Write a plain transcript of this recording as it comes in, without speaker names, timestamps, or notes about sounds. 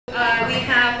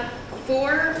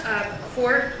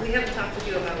we haven't talked with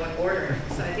you about what order,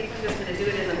 so I think I'm just going to do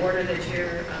it in the order that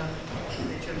you're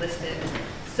listed.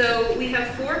 So we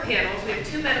have 4 panels. We have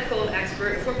 2 medical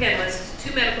experts, 4 panelists,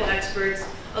 2 medical experts,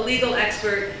 a legal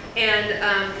expert, and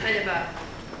kind of a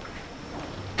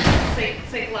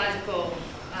psychological,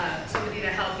 somebody to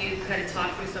help you kind of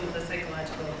talk through some of the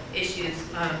psychological issues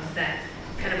that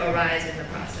kind of arise in the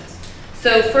process.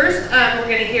 So first, we're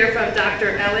going to hear from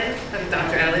Dr. Eldon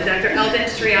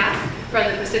Schriock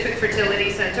from the Pacific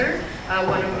Fertility Center,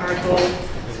 one of our gold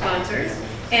sponsors.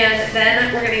 And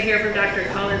then we're going to hear from Dr.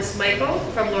 Collin Smikle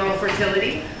from Laurel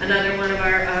Fertility, another one of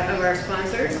our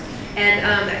sponsors. And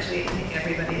actually, I think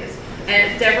everybody is.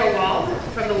 And Deborah Wald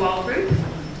from the Wald Group is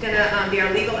going to be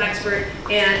our legal expert,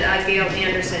 and Gail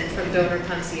Anderson from Donor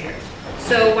Concierge.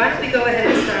 So why don't we go ahead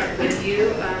and start with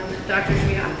you, Dr.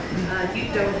 Schriock.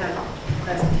 You don't have a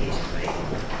presentation, right?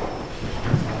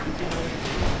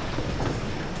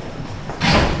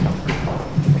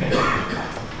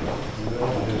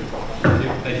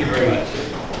 Thank you very much.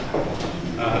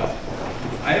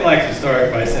 I'd like to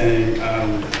start by saying,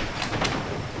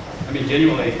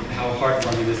 genuinely, how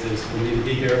heartwarming this is for me to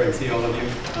be here and see all of you.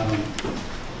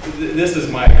 This is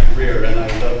my career, and I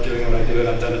love doing what I do, and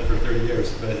I've done it for 30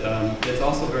 years, but it's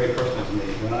also very personal to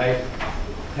me. When I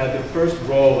had the first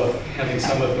role of having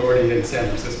some authority in San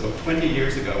Francisco 20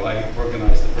 years ago, I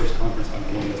organized the first conference on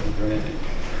colonialism parenting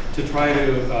to try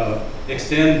to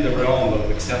extend the realm of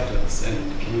acceptance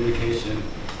and communication.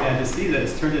 And to see that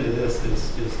it's turned into this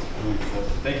is just wonderful.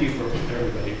 Thank you for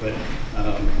everybody, but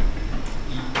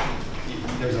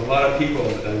there's a lot of people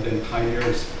that have been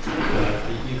pioneers.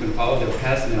 You can follow their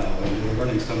paths now, and you're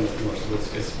learning so much more, so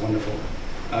it's wonderful.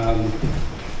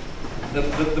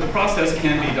 The process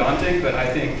can be daunting, but I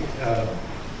think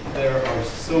there are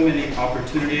so many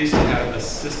opportunities to have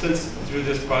assistance through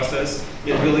this process.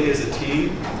 It really is a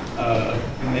team of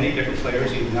many different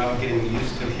players. You're now getting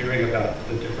used to hearing about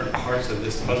the different parts of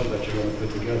this puzzle that you're going to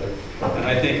put together. And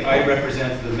I think I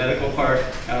represent the medical part,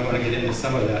 and I want to get into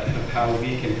some of that, of how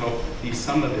we can help be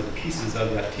some of the pieces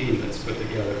of that team that's put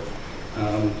together.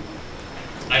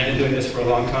 I've been doing this for a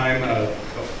long time,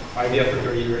 IVF for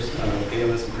 30 years,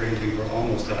 ALS and parenting for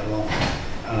almost that long.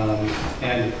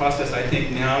 And the process, I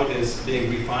think, now is being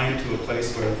refined to a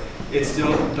place where it's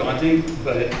still daunting,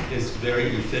 but it is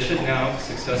very efficient now.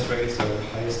 Success rates are the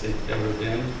highest they've ever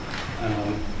been.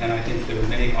 And I think there are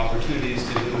many opportunities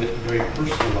to do it very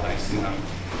personalized now.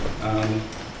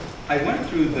 I went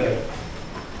through the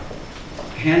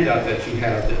handout that you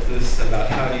have that this about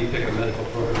how do you pick a medical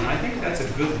program, and I think that's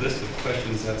a good list of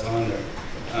questions that's on there.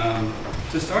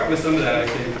 To start with some of that, I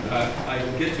think I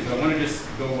will get to, but I want to just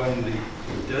go on the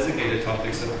designated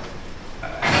topics of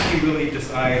how do you really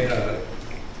decide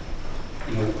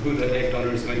who the egg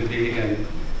donor is going to be and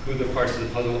who the parts of the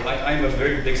puzzle. I'm a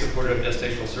very big supporter of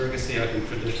gestational surrogacy. I think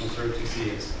traditional surrogacy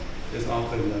is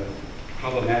often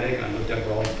problematic. I know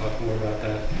Deborah will talk more about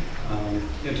that.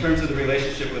 In terms of the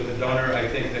relationship with the donor, I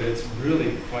think that it's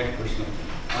really quite personal.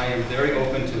 I am very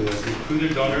open to a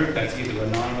recruited donor that's either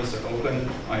anonymous or open.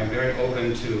 I am very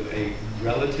open to a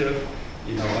relative.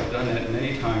 I've done that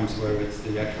many times where it's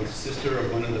the actual sister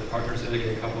of one of the partners in a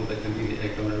gay couple that can be the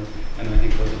egg donor, and I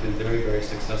think those have been very, very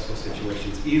successful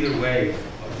situations. Either way,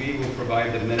 we will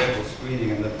provide the medical screening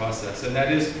in the process, and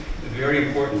that is very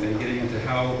important in getting into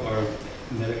how our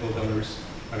medical donors,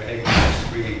 our egg donors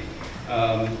screening.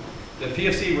 The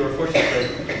PFC, we're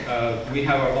fortunate that we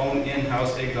have our own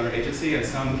in-house egg donor agency, and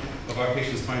some of our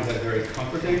patients find that very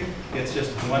comforting. It's just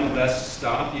one less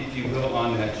stop, if you will,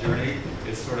 on that journey.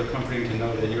 It's sort of comforting to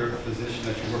know that your physician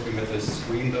that you're working with has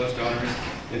screened those donors.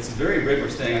 It's a very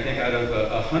rigorous thing. I think out of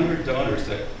 100 donors,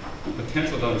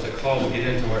 potential donors that call to get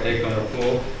into our egg donor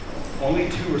pool, only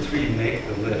 2 or 3 make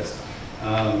the list.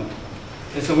 And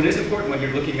so it is important when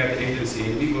you're looking at the agency,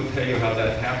 and we will tell you how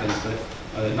that happens,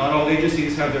 but not all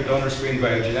agencies have their donors screened by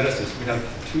a geneticist. We have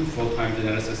 2 full-time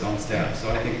geneticists on staff, so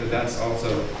I think that that's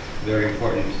also very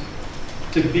important.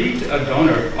 To beat a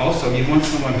donor, also, you want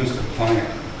someone who's compliant,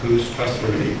 who's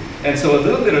trustworthy. And so a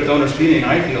little bit of donor screening,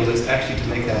 I feel, is actually to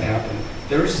make that happen.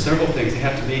 There are several things. They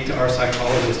have to meet our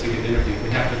psychologist to get interviewed.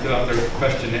 They have to fill out their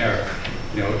questionnaire.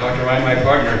 Dr. Ryan, my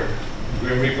partner,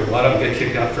 Grim Reaper, a lot of them get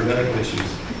kicked out for medical issues.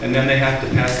 And then they have to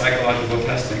pass psychological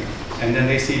testing. And then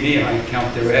they see me and I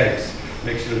count their eggs,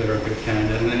 make sure they're a good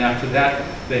candidate. And then after that,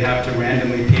 they have to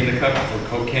randomly pee in the cup for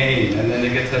cocaine, and then they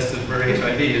get tested for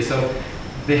HIV. And so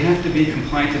they have to be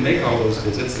compliant to make all those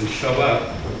visits and show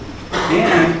up.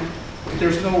 And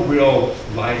there's no real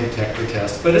lie detector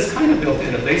test, but it's kind of built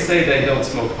in. If they say they don't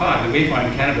smoke pot, and we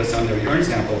find cannabis on their urine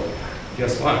sample,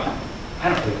 guess what? I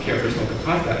don't really care if they're smoking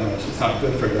pot that much. It's not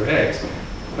good for their eggs.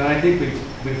 but I think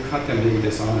we've caught them being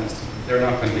dishonest. They're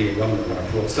not going to be a donor in our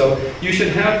pool. So you should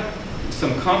have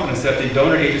some confidence that the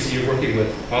donor agency you're working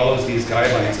with follows these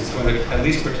guidelines. It's going to at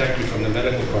least protect you from the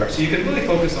medical part. So you can really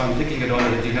focus on picking a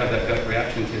donor that you have that gut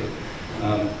reaction to.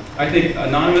 I think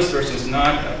anonymous versus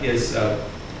not is,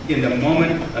 in the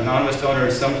moment, anonymous donor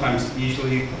is sometimes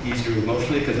easier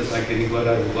emotionally because it's like getting blood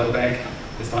out of a blood bank.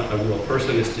 It's not a real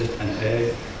person, it's just an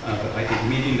egg. I think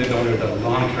meeting the donor the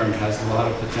long term has a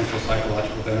lot of potential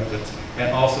psychological benefits,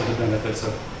 and also the benefits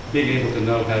of being able to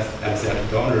know as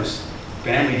that donor's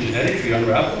family genetic tree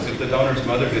unravels. If the donor's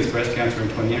mother gets breast cancer in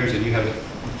 20 years and you have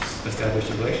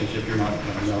established a relationship, you're not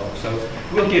going to know. So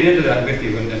we'll get into that with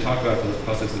you and talk about those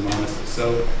pluses and minuses.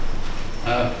 So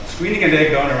screening an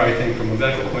egg donor, I think, from a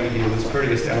medical point of view is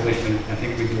pretty established, and I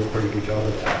think we do a pretty good job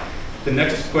of that. The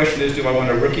next question is, do I want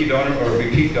a rookie donor or a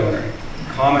repeat donor?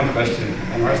 Common question.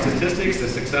 In our statistics, the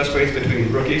success rates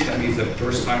between rookies, that means the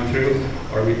first time through,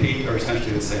 or repeat, are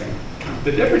essentially the same.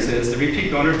 The difference is the repeat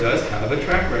donor does have a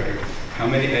track record. How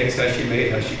many eggs has she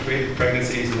made? Has she created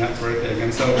pregnancies and that sort of thing?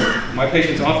 And so my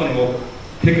patients often will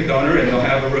pick a donor and they'll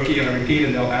have a rookie and a repeat,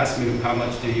 and they'll ask me, how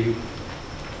much do you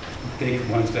think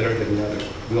one's better than the other?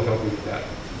 We'll help you with that.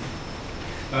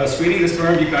 Screening the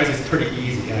sperm, you guys, is pretty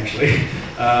easy, actually.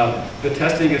 The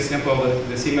testing is simple,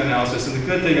 the semen analysis, and the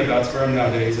good thing about sperm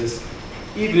nowadays is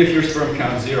even if your sperm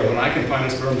count's 0, and I can find a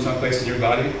sperm someplace in your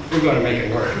body, we're going to make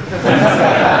it work.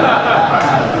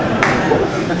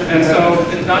 And so,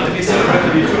 not to be silly, but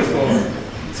to be truthful,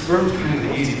 sperm's kind of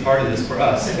the easy part of this for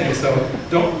us. And so,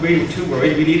 don't be too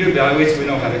worried. We need to evaluate so we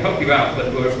know how to help you out,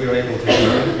 but we're able to do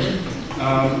it.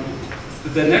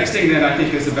 The next thing that I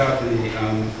think is about the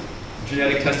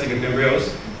genetic testing of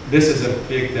embryos. This is a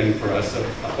big thing for us. So,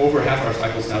 over half our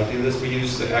cycles now do this. We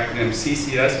use the acronym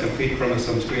CCS, Complete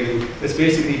Chromosome Screening. It's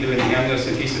basically doing the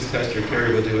amniocentesis test your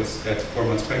carrier will do at 4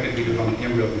 months pregnant. We do it on the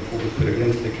embryo before we put it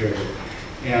into the carrier.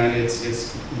 And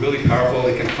it's really powerful.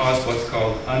 It can cause what's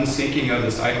called unsyncing of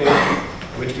the cycle,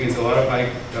 which means a lot of my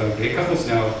gay couples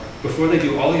now, before they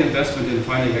do all the investment in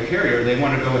finding a carrier, they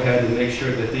want to go ahead and make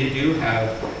sure that they do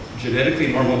have genetically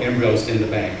normal embryos in the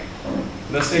bank.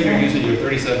 Let's say you're using your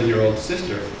 37-year-old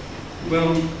sister.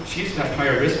 Well, she's got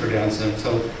higher risk for Down syndrome.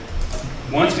 So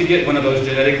once we get one of those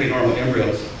genetically normal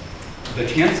embryos, the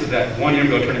chance of that one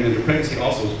embryo turning into pregnancy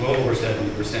also is well over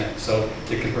 70%. So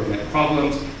it can prevent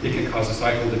problems. It can cause the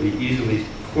cycle to be easily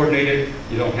coordinated.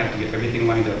 You don't have to get everything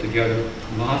lined up together.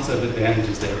 Lots of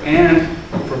advantages there. And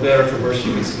for better or for worse,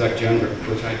 you can select gender,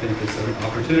 which I think is an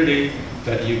opportunity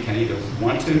that you can either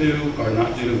want to do or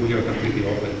not do. We are completely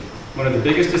open. One of the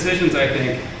biggest decisions, I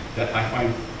think, that I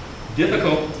find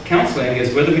difficult counseling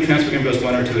is whether we transfer embryos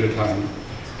 1 or 2 at a time.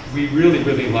 We really,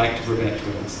 really like to prevent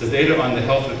twins. The data on the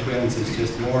health of twins is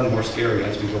just more and more scary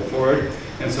as we go forward.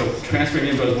 And so transferring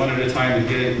embryos 1 at a time and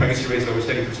getting pregnancy rates over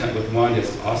 70% with 1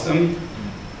 is awesome.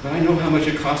 But I know how much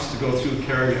it costs to go through a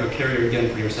carrier again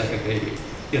for your second baby.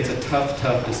 It's a tough,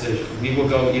 tough decision. We will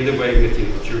go either way with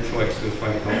you. It's your choice. We'll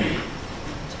try to help you.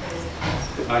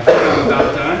 I think I'm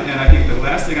about done, and I think the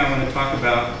last thing I want to talk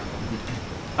about,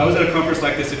 I was at a conference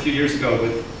like this a few years ago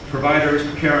with providers,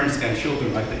 parents, and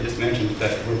children, like they just mentioned,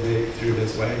 that were made through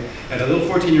this way. And a little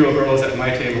 14-year-old girl is at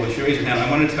my table, and she raised her hand. I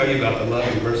want to tell you about the love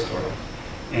and birth story.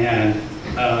 And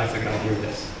I said, I'll hear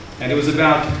this. And it was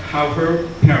about how her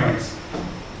parents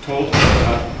told her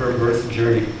about her birth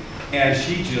journey. And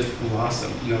she just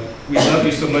blossomed. You know, we love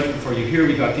you so much before you hear.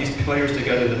 We got these players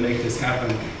together to make this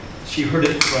happen. She heard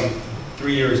it from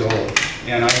 3 years old.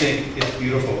 And I think it's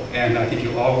beautiful. And I think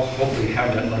you'll all hopefully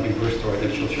have that loving birth story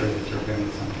that she'll share with your family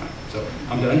sometime. So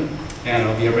I'm done, and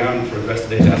I'll be around for the rest of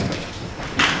the day to ask questions.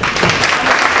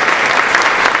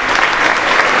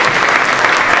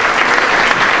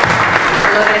 I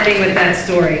love ending with that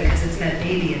story, because it's that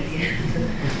baby at the end.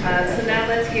 So now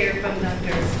let's hear from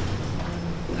Dr.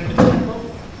 Smikle.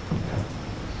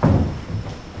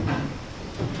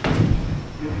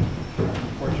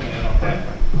 Unfortunately, I don't have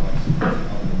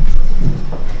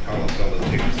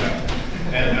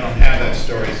and I don't have that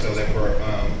story, so therefore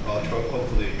I'll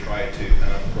hopefully try to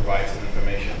provide some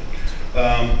information.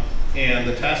 And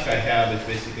the task I have is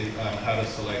basically how to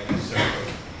select a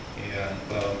surrogate. And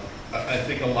I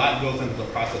think a lot goes into the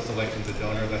process of selecting the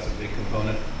donor. That's a big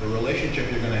component. The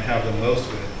relationship you're going to have the most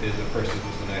with is the person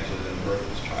who's going to actually then birth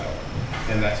this child.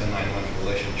 And that's a 9-month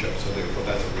relationship, so therefore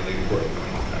that's a really important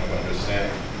one to kind of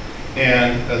understand.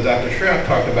 And as Dr. Schriock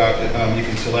talked about, you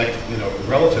can select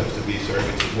relatives to be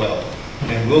surrogates as well.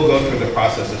 And we'll go through the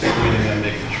process of screening and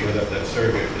making sure that that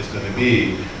surrogate is going to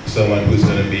be someone who's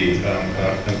going to be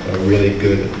a really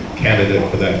good candidate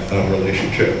for that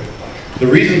relationship. The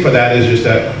reason for that is just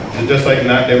that, just like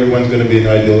not everyone's going to be an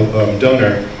ideal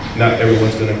donor, not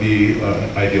everyone's going to be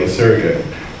an ideal surrogate.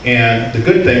 And the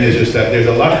good thing is just that there's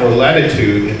a lot more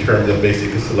latitude in terms of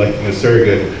basically selecting a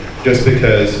surrogate, just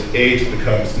because age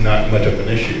becomes not much of an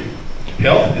issue.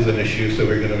 Health is an issue, so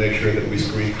we're going to make sure that we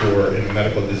screen for any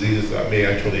medical diseases that may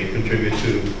actually contribute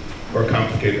to or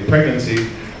complicate the pregnancy.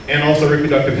 And also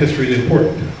reproductive history is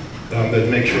important, to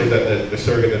make sure that the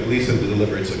surrogate at least has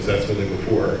delivered successfully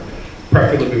before,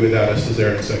 preferably without a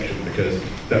cesarean section, because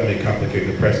that may complicate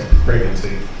the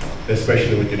pregnancy,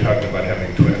 especially when you're talking about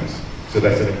having twins. So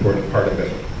that's an important part of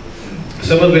it.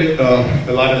 Some of it,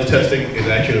 a lot of the testing is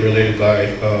actually related by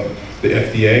the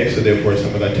FDA, so therefore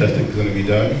some of that testing is going to be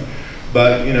done.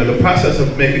 But the process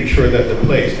of making sure that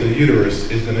the uterus,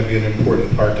 is going to be an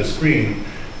important part to screen.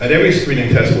 At every screening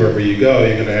test, wherever you go,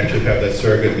 you're going to actually have that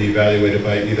surrogate be evaluated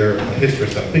by either a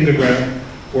hysterosalpingogram,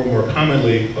 or more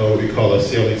commonly, what we call a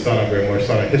saline sonogram or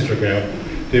sonohysterogram,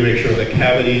 to make sure the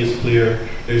cavity is clear,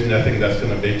 there's nothing that's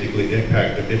going to basically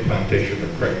impact the implantation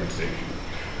of pregnancy.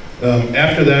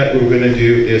 After that, what we're going to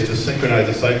do is to synchronize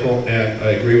the cycle, and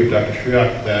I agree with Dr.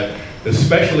 Schriock that,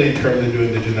 especially in terms of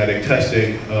doing the genetic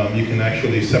testing, you can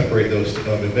actually separate those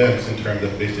events in terms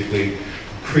of basically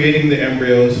creating the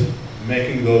embryos,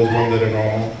 making those ones that are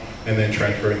normal, and then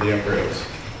transferring the embryos.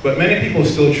 But many people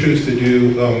still choose to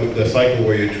do the cycle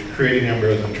where you're creating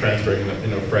embryos and transferring them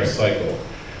in a fresh cycle.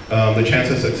 The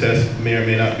chance of success may or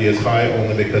may not be as high,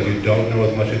 only because you don't know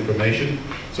as much information.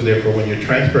 So therefore, when you're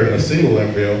transferring a single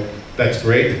embryo, that's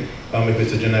great if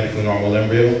it's a genetically normal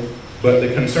embryo. But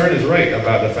the concern is right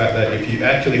about the fact that if you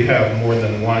actually have more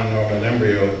than one normal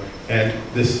embryo, and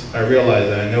this, I realize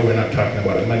that I know we're not talking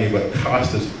about money, but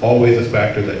cost is always a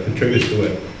factor that contributes to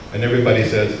it. And everybody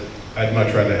says, I'd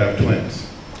much rather have twins.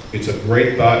 It's a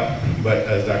great thought, but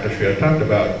as Dr. Schriock talked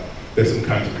about, there's some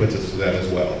consequences to that as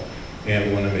well. And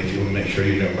we want to make sure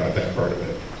you know about that part of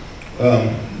it.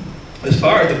 As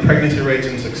far as the pregnancy rates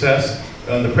and success,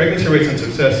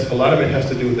 a lot of it has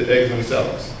to do with the eggs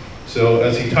themselves. So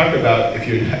as he talked about, if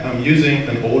you're using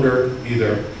an older,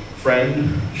 either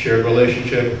friend, shared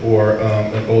relationship, or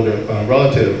an older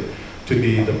relative to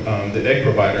be the egg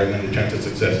provider, then the chance of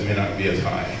success may not be as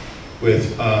high.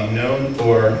 With known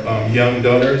or young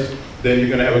donors, then you're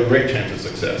going to have a great chance of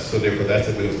success. So therefore, that's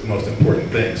the most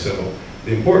important thing. So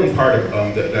the important part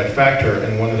of that factor,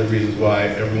 and one of the reasons why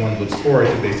everyone looks forward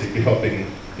to basically helping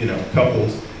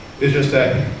couples, is just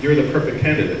that you're the perfect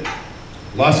candidate.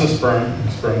 Loss of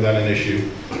sperm not an issue.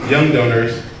 Young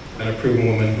donors, and a proven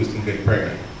woman who's going to get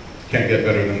pregnant. Can't get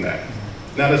better than that.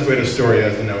 Not as great a story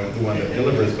as the one that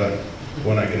delivers, but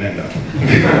one I can end on.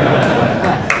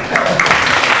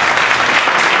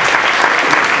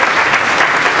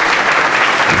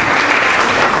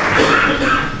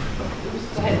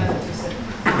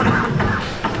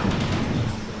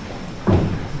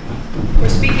 We're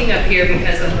speaking up here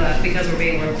because we're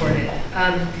being recorded.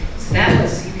 So that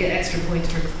was, you get extra points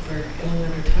for going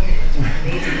under time. That's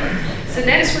amazing. So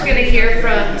next we're going to hear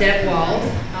from Deb Wald.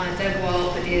 Deb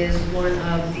Wald is one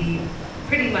of the,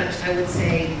 pretty much I would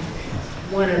say,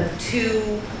 one of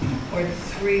 2 or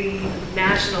 3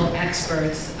 national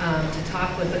experts to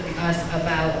talk with us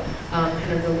about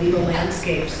kind of the legal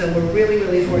landscape. So we're really,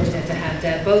 really fortunate to have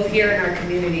Deb both here in our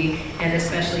community and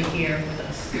especially here with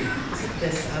us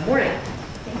this morning.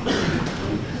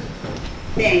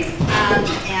 Thanks.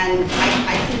 And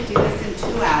I could do this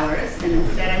in 2 hours, and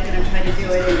instead I'm going to try to do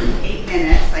it in 8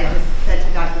 minutes. I just said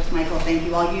to Dr. Smikle, thank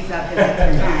you, I'll use up his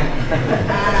extra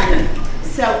time.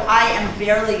 So I am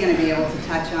barely going to be able to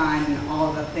touch on all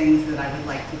of the things that I would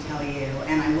like to tell you,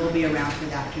 and I will be around for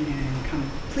the afternoon.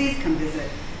 Please come visit.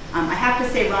 I have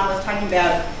to say, Ron was talking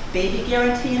about baby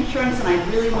guarantee insurance, and I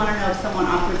really want to know if someone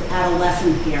offers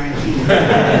adolescent guarantee.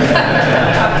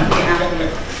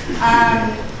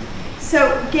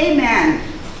 So gay men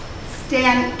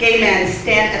stand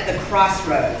at the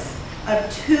crossroads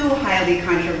of 2 highly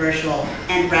controversial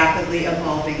and rapidly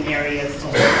evolving areas of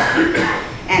law.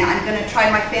 And I'm going to try,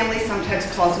 my family sometimes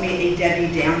calls me a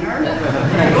Debbie Downer.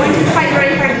 I'm going to try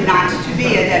very hard not to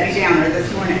be a Debbie Downer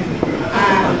this morning.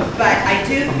 But I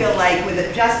do feel like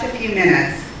with just a few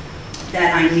minutes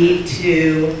that I need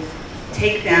to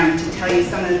take them to tell you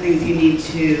some of the things you need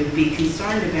to be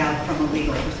concerned about from a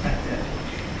legal perspective.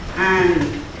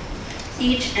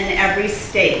 Each and every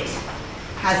state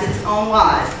has its own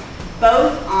laws,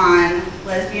 both on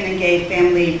lesbian and gay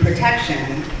family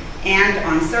protection and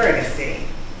on surrogacy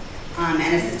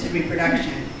and assisted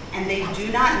reproduction, and they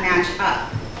do not match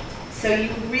up. So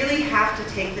you really have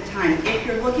to take the time. If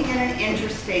you're looking at an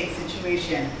interstate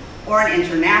situation or an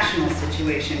international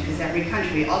situation, because every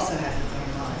country also has its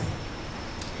own laws,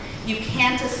 You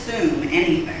can't assume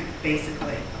anything,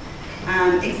 basically.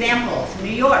 Examples, New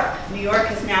York. New York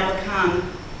has now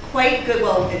become quite good.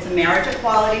 Well, it's a marriage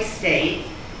equality state.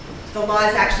 The law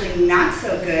is actually not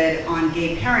so good on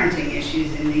gay parenting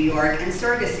issues in New York, and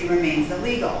surrogacy remains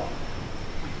illegal.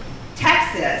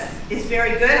 Texas is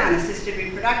very good on assisted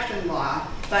reproduction law,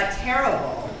 but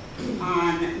terrible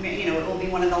on, it will be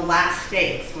one of the last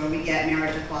states where we get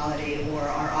marriage equality or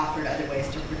are offered other ways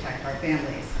to protect our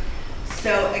families.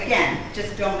 So again,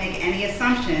 just don't make any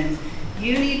assumptions.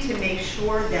 You need to make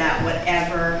sure that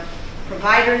whatever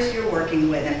providers you're working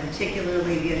with, and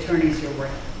particularly the attorneys you're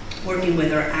working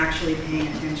with, are actually paying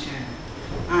attention.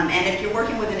 And if you're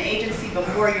working with an agency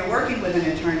before you're working with an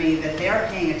attorney, that they're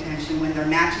paying attention when they're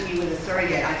matching you with a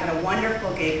surrogate. I had a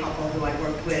wonderful gay couple who I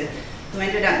worked with who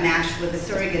ended up matched with a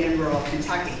surrogate in rural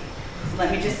Kentucky. So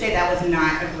let me just say that was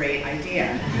not a great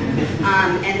idea.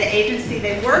 And the agency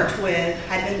they worked with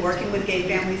had been working with gay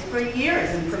families for years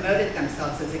and promoted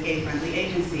themselves as a gay-friendly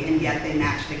agency, and yet they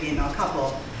matched a gay male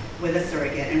couple with a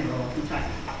surrogate in rural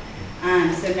Kentucky.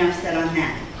 So enough said on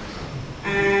that.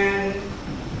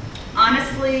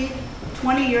 Honestly,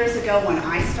 20 years ago when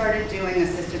I started doing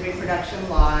assisted reproduction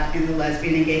law in the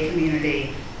lesbian and gay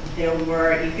community, there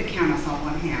were, you could count us on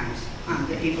one hand,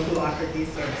 the people who offered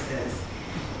these services.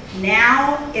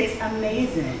 Now, it's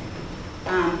amazing.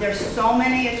 There's so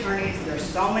many attorneys, there's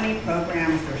so many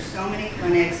programs, there's so many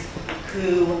clinics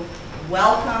who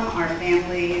welcome our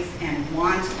families and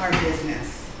want our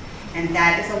business. And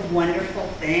that is a wonderful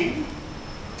thing.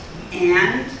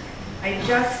 And I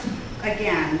just,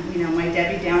 again, my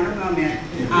Debbie Downer moment,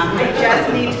 I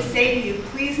just need to say to you,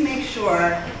 please make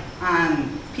sure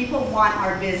people want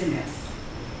our business.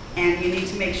 And you need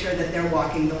to make sure that they're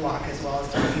walking the walk as well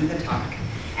as talking the talk.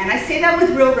 And I say that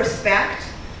with real respect.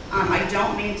 I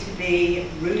don't mean to be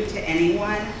rude to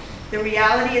anyone. The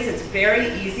reality is it's very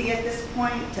easy at this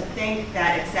point to think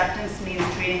that acceptance means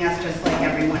treating us just like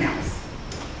everyone else.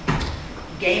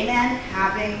 Gay men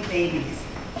having babies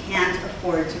can't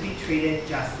afford to be treated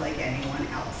just like anyone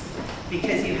else,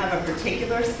 because you have a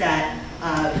particular set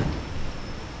of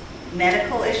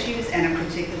medical issues and a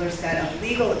particular set of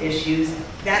legal issues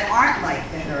that aren't like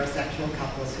the heterosexual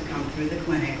couples who come through the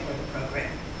clinic or the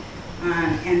program.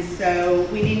 And so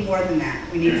we need more than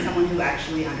that. We need someone who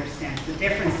actually understands the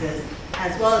differences,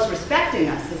 as well as respecting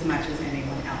us as much as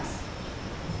anyone else.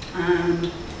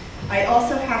 I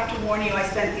also have to warn you, I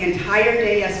spent the entire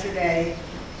day yesterday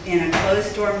in a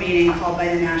closed-door meeting called by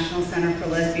the National Center for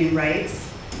Lesbian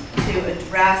Rights to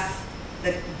address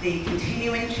the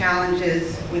continuing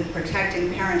challenges with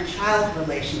protecting parent-child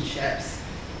relationships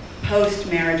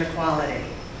post-marriage equality.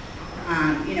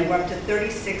 We're up to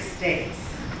 36 states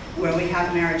where we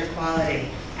have marriage equality,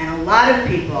 and a lot of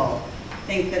people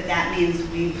think that that means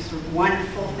we've sort of won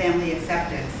full family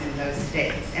acceptance in those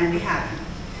states, and we haven't.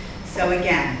 So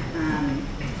again,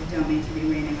 I don't mean to be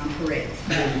raining on parades,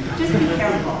 but just be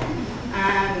careful.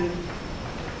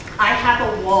 I have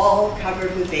a wall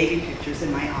covered with baby pictures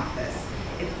in my office.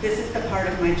 This is the part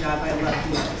of my job I love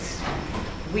most.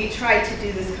 We tried to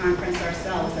do this conference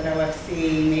ourselves at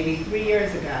OFC maybe 3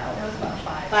 years ago. That was about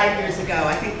 5 years ago.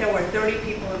 I think there were 30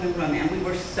 people in the room, and we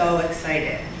were so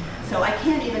excited. So I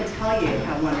can't even tell you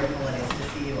how wonderful it is to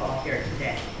see you all here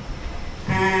today.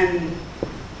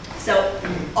 So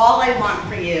all I want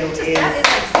for you is... That is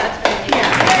like such a...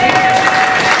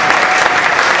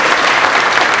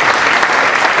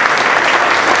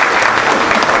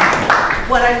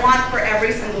 What I want for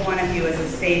every single one of you is a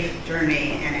safe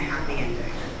journey and a happy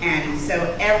ending. And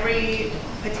so every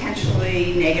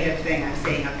potentially negative thing I'm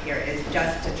saying up here is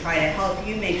just to try to help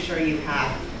you make sure you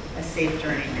have a safe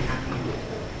journey and a happy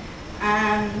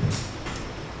ending.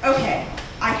 Okay,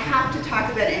 I have to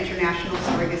talk about international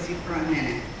surrogacy for a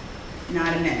minute.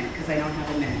 Not a minute, because I don't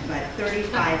have a minute, but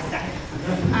 35 seconds.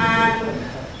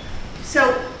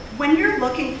 So when you're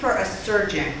looking for a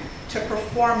surgeon to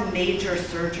perform major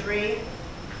surgery,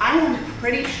 I am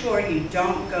pretty sure you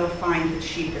don't go find the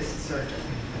cheapest surgeon.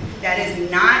 That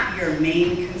is not your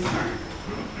main concern.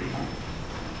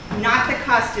 Not that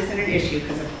cost isn't an issue,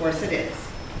 because of course it is,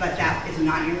 but that is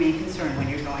not your main concern when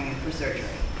you're going in for surgery.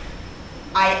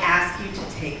 I ask you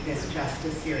to take this just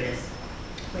as seriously.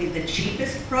 The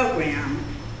cheapest program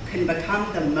can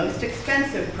become the most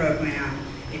expensive program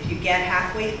if you get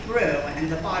halfway through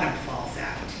and the bottom falls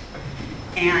out.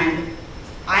 And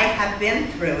I have been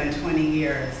through in 20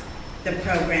 years the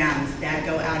programs that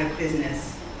go out of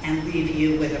business and leave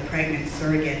you with a pregnant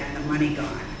surrogate and the money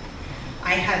gone.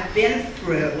 I have been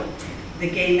through the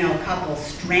gay male couple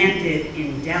stranded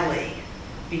in Delhi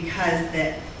because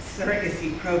the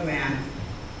surrogacy program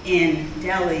in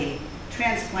Delhi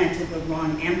transplanted the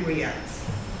wrong embryos,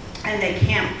 and they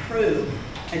can't prove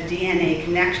a DNA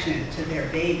connection to their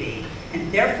baby,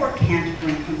 and therefore can't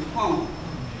bring him home.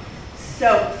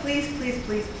 So please, please,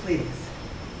 please, please,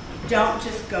 don't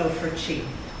just go for cheap.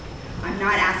 I'm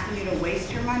not asking you to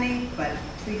waste your money, but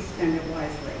please spend it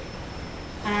wisely.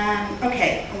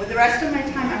 Okay, and with the rest of my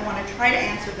time, I want to try to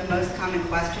answer the most common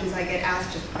questions I get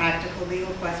asked, just practical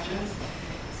legal questions.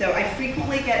 So I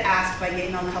frequently get asked by gay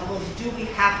male couples, do we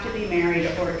have to be married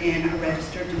or in a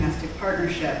registered domestic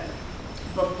partnership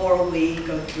before we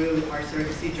go through our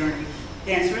surrogacy journey?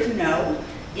 The answer is no.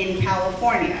 In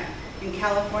California. In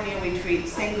California, we treat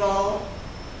single,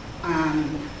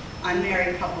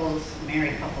 unmarried couples,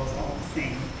 married couples, all the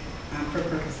same for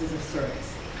purposes of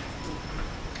surrogacy.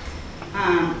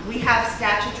 We have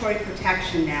statutory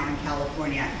protection now in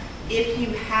California. If you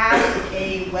have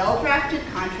a well-drafted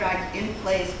contract in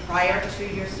place prior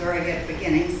to your surrogate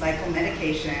beginning cycle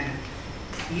medication,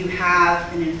 you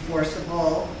have an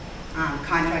enforceable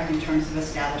contract in terms of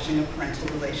establishing a parental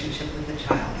relationship with the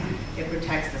child. It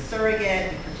protects the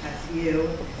surrogate, it protects you.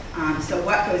 So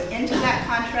what goes into that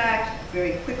contract,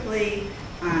 very quickly,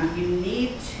 you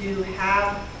need to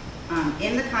have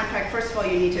in the contract, first of all,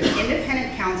 you need to have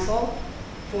independent counsel,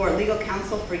 legal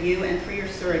counsel for you and for your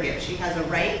surrogate. She has a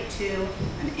right to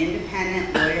an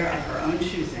independent lawyer of her own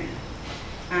choosing.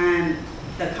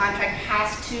 The contract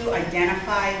has to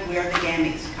identify where the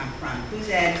gametes come from, whose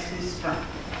eggs, whose sperm.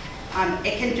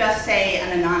 It can just say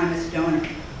an anonymous donor,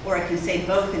 or it can say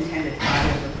both intended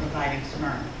fathers are providing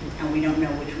sperm, and we don't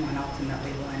know which one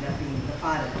ultimately will end up being the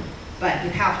father. But you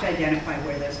have to identify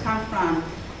where those come from.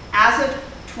 As of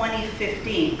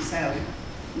 2015, so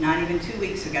not even 2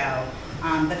 weeks ago,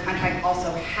 the contract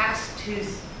also has to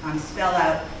spell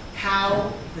out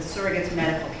how the surrogate's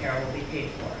medical care will be paid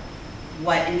for,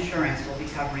 what insurance will be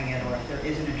covering it, or if there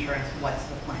is an insurance, what's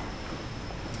the plan.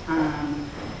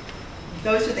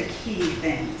 Those are the key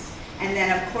things. And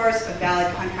then, of course, a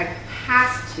valid contract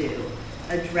has to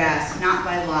address, not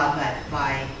by law, but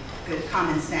by good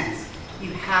common sense,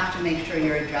 you have to make sure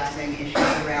you're addressing issues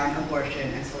around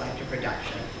abortion and selective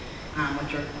reduction,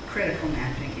 which are critical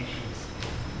managing issues.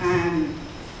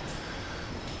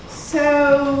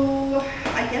 So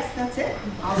I guess that's it.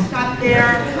 I'll stop there.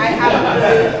 I have a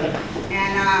booth,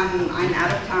 and I'm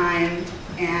out of time,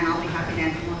 and I'll be happy to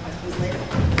answer more questions later.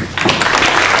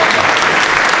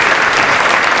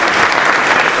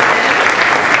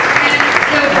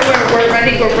 I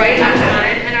think we're right on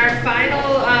time, and our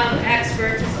final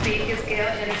expert to speak is Gail,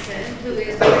 who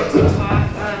is going to talk,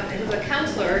 who's a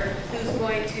counselor, who's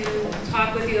going to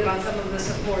talk with you about some of the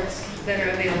supports that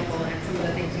are available and some of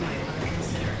the things you might want to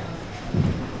consider.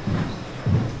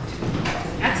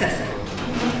 Access it.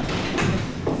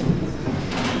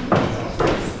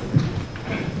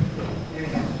 There we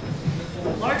go.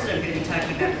 Largely, I'm going to be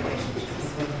talking about relationships,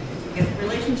 because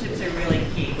relationships are really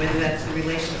key, whether that's the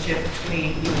relationship between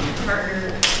you and your partner,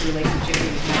 the relationship you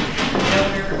have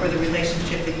with your donor, or the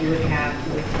relationship that you would have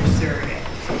with your surrogate.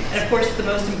 And of course, the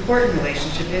most important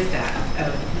relationship is that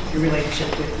of your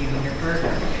relationship with you and your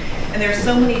partner. And there are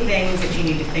so many things that you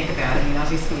need to think about. I mean,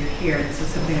 obviously you're here, and this is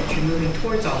something that you're moving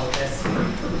towards all of this.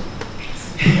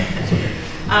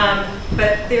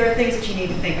 But there are things that you need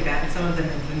to think about, and some of them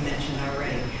have been mentioned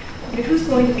already. You know, who's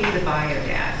going to be the bio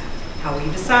dad? How will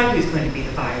you decide who's going to be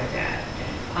the bio dad?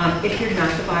 If you're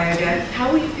not the bio dad,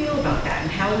 how will you feel about that?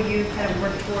 And how will you kind of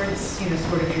work towards, you know,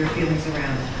 sort of your feelings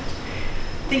around that?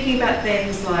 Thinking about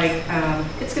things like,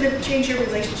 it's going to change your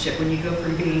relationship when you go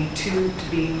from being 2 to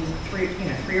being 3, you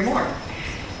know, 3 or more.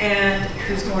 And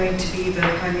who's going to be the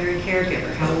primary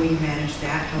caregiver? How will you manage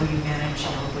that? How will you manage, you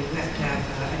know, will you have to have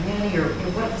a nanny, or you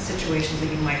know, what are the situations that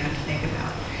you might have to think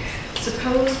about?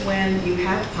 Suppose when you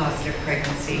have positive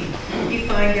pregnancy, you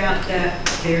find out that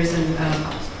there's an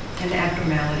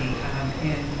abnormality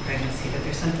in pregnancy, that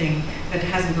there's something that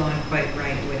hasn't gone quite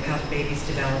right with how the baby's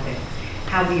developing.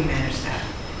 How will you manage that?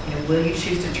 You know, will you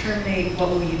choose to terminate? What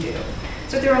will you do?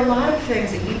 So there are a lot of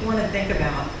things that you want to think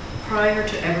about prior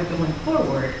to ever going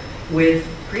forward with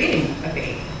creating a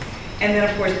baby. And then,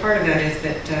 of course, part of that is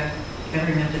that you got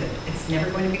to remember that it's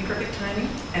never going to be perfect timing,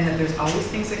 and that there's always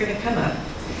things that are going to come up.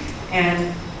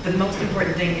 And the most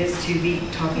important thing is to be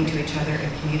talking to each other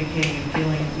and communicating and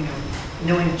feeling, you know,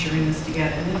 knowing that you're in this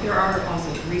together, and that there are also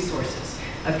resources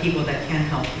of people that can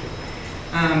help you.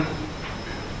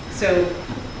 So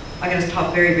I'm going to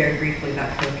talk very, very briefly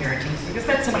about co-parenting, because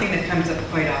that's something that comes up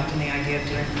quite often, the idea of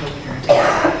doing co-parenting.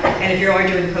 And if you are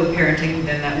doing co-parenting,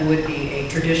 then that would be a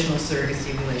traditional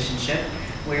surrogacy relationship,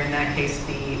 where in that case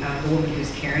the woman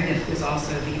who's caring is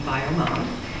also the bio mom.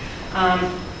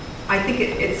 I think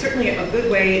it's certainly a good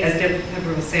way, as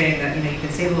Deborah was saying, that you can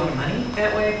save a lot of money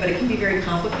that way, but it can be very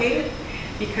complicated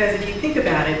because if you think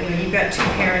about it, you've got two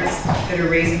parents that are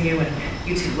raising you and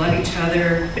you two love each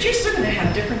other, but you're still going to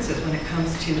have differences when it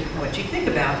comes to what you think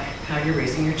about how you're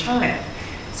raising your child.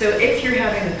 So if you're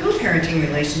having a co-parenting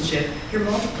relationship, you're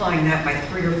multiplying that by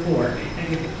 3 or 4,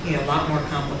 and it can be a lot more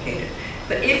complicated.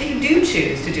 But if you do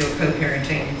choose to do a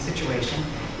co-parenting situation,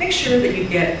 make sure that you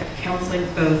get counseling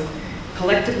both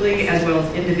collectively as well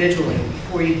as individually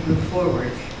before you move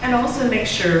forward. And also make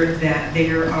sure that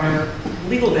there are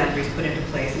legal boundaries put into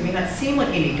place. It may not seem like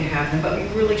you need to have them, but you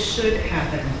really should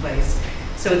have them in place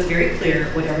so it's very clear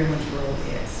what everyone's role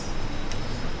is.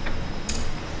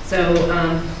 So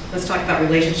let's talk about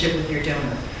relationship with your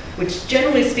donor, which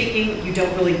generally speaking, you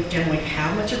don't really generally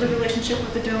have much of a relationship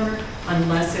with the donor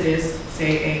unless it is,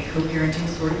 say, a co-parenting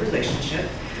sort of relationship,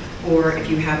 or if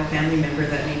you have a family member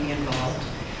that may be involved.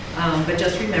 But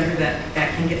just remember that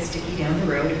that can get sticky down the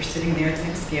road. If you're sitting there at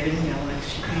Thanksgiving, like,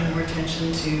 is she paying more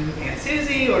attention to Aunt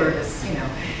Susie, or does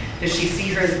she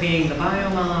see her as being the bio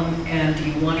mom, and do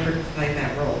you want her to play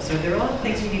that role? So there are a lot of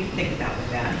things you need to think about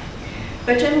with that.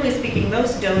 But generally speaking,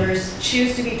 most donors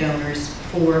choose to be donors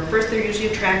for, first, they're usually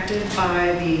attracted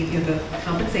by the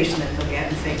compensation that they'll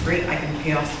get and say, great, I can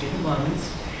pay off student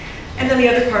loans. And then the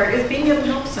other part is being able to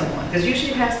help someone, because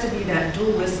usually it has to be that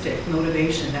dualistic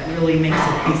motivation that really makes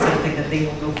it be something that they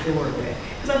will go forward with.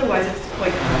 Because otherwise it's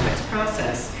quite a complex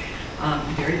process,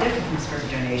 very different from sperm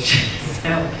donation.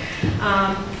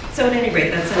 So at any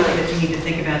rate, that's something that you need to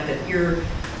think about, that your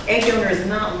egg donor is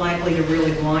not likely to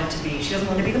really want to be, she doesn't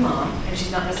want to be the mom, and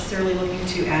she's not necessarily looking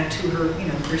to add to her,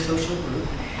 her social group.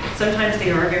 Sometimes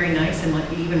they are very nice and might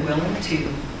be even willing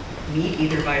to meet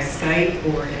either by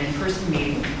Skype or an in-person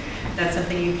meeting. That's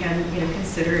something you can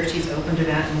consider if she's open to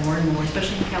that more and more,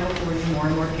 especially in California. More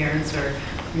and more parents are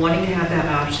wanting to have that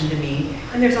option to meet.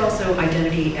 And there's also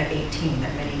identity at 18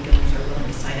 that many donors are willing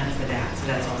to sign up for that. So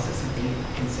that's also something you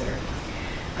can consider.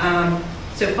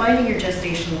 So finding your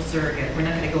gestational surrogate, we're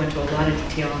not going to go into a lot of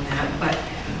detail on that, but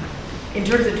in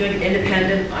terms of doing it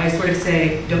independent, I sort of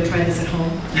say don't try this at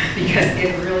home because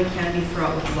it really can be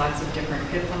fraught with lots of different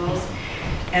pitfalls.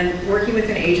 And working with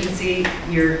an agency,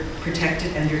 you're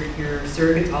protected, and your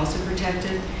surrogate's also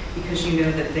protected because you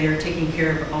know that they are taking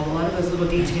care of a lot of those little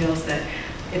details, that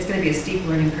it's going to be a steep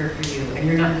learning curve for you, and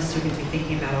you're not necessarily going to be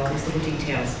thinking about all these little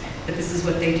details, but this is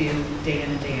what they do day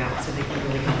in and day out, so they can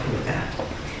really help you with that.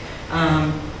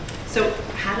 So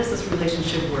how does this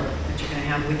relationship work that you're going to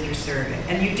have with your surrogate?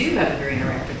 And you do have a very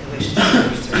interactive relationship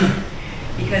with your surrogate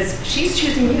because she's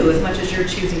choosing you as much as you're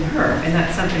choosing her, and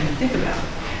that's something to think about.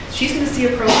 She's going to see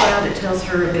a profile that tells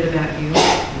her a bit about you.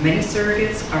 Many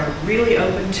surrogates are really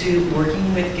open to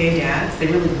working with gay dads. They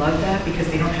really love that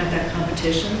because they don't have that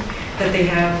competition that they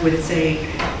have with, say,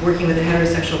 working with a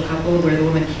heterosexual couple where the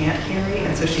woman can't carry,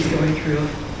 and so she's going through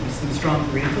some strong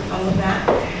grief with all of that.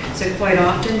 So quite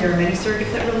often, there are many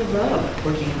surrogates that really love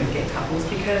working with gay couples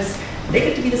because they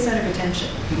get to be the center of attention.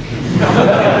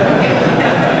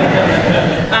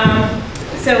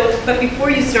 But before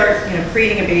you start,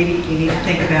 creating a baby, you need to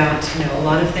think about, a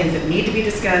lot of things that need to be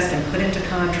discussed and put into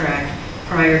contract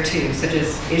prior to, such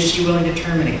as, is she willing to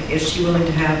terminate? Is she willing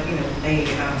to have,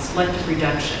 a selective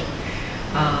reduction?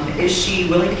 Is she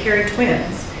willing to carry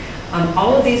twins?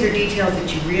 All of these are details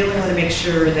that you really want to make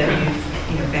sure that you've,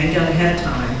 banged out ahead of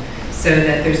time so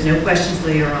that there's no questions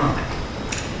later on.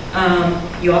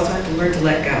 You also have to learn to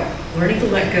let go. Learning to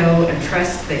let go and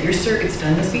trust that your surrogate's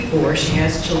done this before. She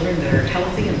has children that are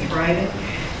healthy and thriving,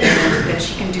 and that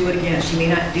she can do it again. She may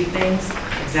not do things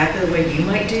exactly the way you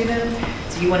might do them,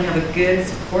 so you want to have a good,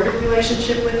 supportive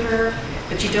relationship with her,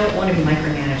 but you don't want to be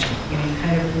micromanaging. You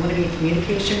kind of want to be in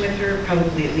communication with her,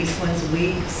 probably at least once a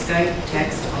week, Skype,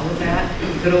 text, all of that.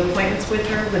 Go to appointments with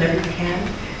her whenever you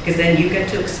can, because then you get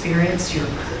to experience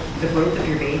the growth of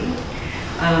your baby.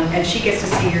 And she gets to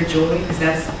see your joy, because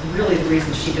that's really the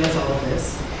reason she does all of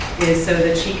this, is so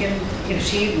that she can,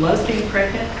 she loves being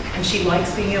pregnant, and she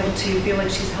likes being able to feel like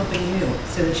she's helping you,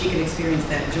 so that she can experience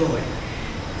that joy.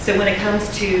 So when it comes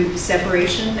to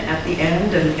separation at the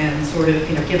end and sort of,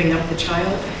 giving up the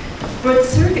child, for the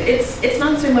surrogate, it's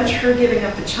not so much her giving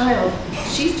up the child,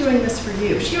 she's doing this for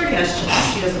you. She already has children,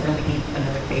 she doesn't really need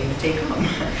another baby to take home.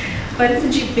 But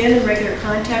since you've been in regular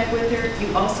contact with her,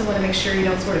 you also want to make sure you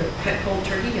don't sort of cut cold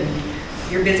turkey and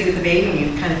you're busy with the baby and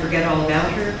you kind of forget all about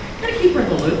her. Kind of keep her in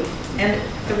the loop. And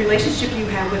the relationship you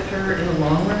have with her in the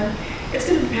long run, it's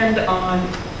going to depend on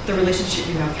the relationship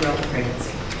you have throughout the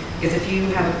pregnancy. Because if you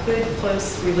have a good,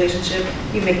 close relationship,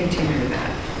 you may continue with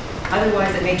that.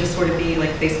 Otherwise, it may just sort of be like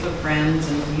Facebook friends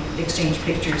and you exchange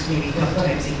pictures maybe a couple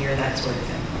times a year, that sort of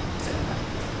thing. So,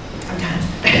 I'm done.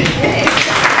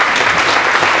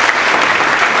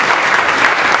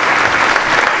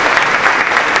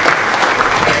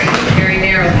 Very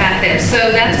narrow path there.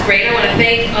 So that's great. I want to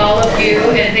thank all of you,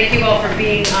 and thank you all for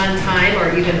being on time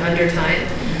or even under time,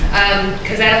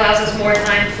 because that allows us more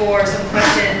time for some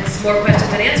questions, more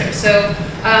questions and answers. So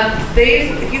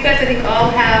you guys, I think, all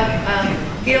have,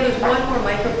 Gail, there's one more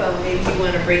microphone. Maybe you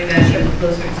want to bring that even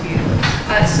closer to you.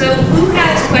 So who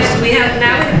has questions? We have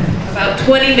now about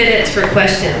 20 minutes for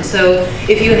questions. So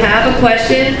if you have a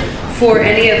question for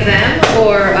any of them,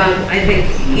 or I think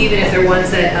even if they're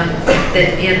ones that that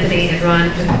Anthony and Ron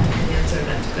can answer,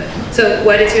 that's good. So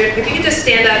what is if you could just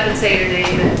stand up and say your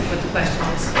name and what the question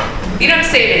is. You don't have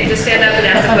to say your name, just stand up and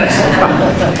ask the question.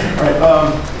 All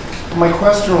right, my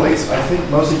question relates, I think,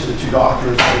 mostly to the two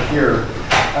doctors that are here,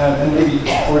 and maybe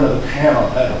for another panel.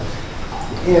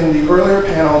 In the earlier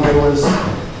panel, there was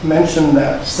mentioned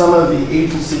that some of the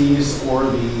agencies or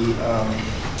the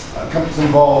companies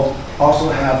involved also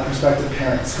have prospective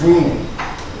parent screening.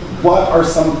 What are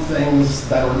some things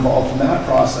that are involved in that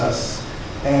process?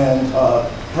 And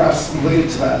perhaps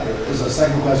related to that is a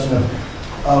second question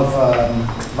of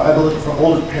viability for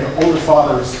older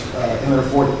fathers in their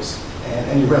 40s and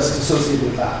any risks associated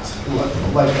with that,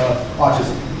 like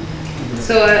autism.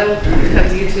 So I'll come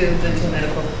to you too, dental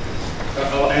medical.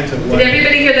 I'll answer one. Did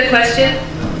everybody hear the question?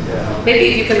 Yeah. Maybe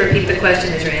if you can repeat the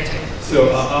question as you're answering.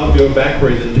 So I'll go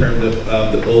backwards in terms of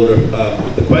the older.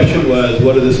 The question was,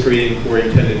 what are the screening for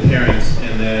intended parents?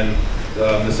 And then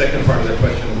the second part of the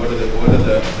question, what are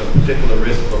the particular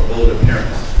risks for older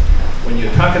parents? When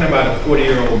you're talking about a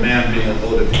 40-year-old man being an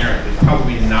older parent, it's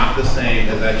probably not the same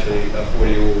as actually a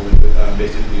 40-year-old woman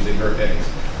basically using her eggs.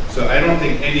 So I don't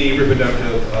think any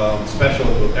reproductive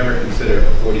specialist will ever consider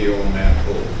a 40-year-old man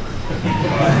old.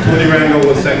 Tony Randall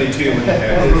was 72 when he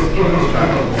had his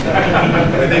child.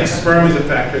 I think sperm is a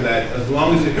factor that, as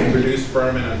long as it can produce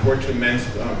sperm, and unfortunately men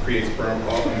create sperm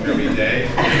often every day,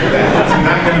 that it's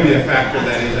not going to be a factor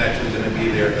that is actually going to be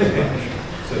there as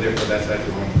much. So therefore, that's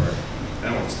actually one part. I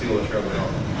don't want to steal the show at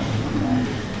all.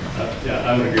 Yeah,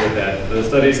 I would agree with that. The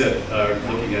studies that are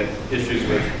looking at issues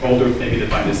with older, maybe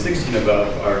defined as 16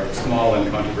 above, are small and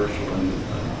controversial and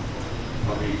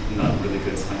probably not really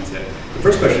good science yet. The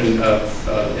first question of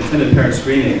intended parent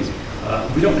screening,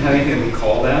 we don't have anything that we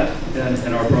call that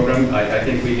in our program. I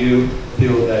think we do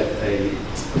feel that a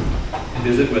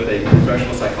visit with a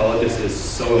professional psychologist is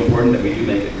so important that we do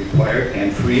make it required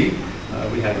and free.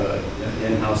 We have an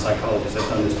in-house psychologist that's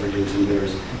done this for years and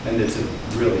years, and it's a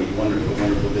really wonderful,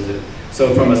 wonderful visit.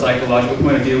 So from a psychological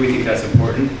point of view, we think that's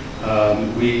important.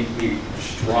 We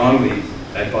strongly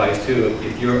advise, too,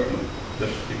 if you're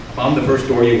on the first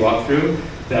door you walk through,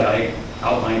 that I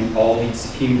outline all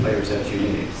these team players that you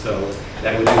need. So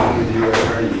that would include your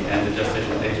attorney and the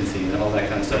gestational agency and all that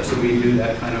kind of stuff. So we do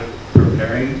that kind of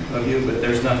preparing of you, but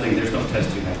there's no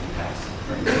test you have to pass.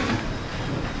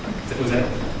 Was that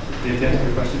the intent of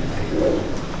your question?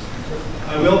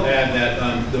 I will add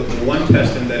that the one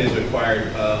testing that is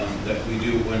required that we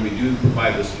do when we do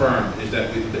provide the sperm is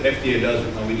that the FDA does,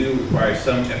 we do require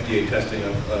some FDA testing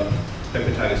of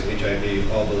hepatitis,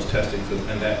 HIV, all those testings,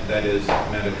 and that is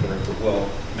mandatory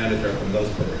mandatory from those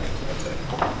programs, I'd say.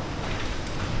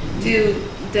 Do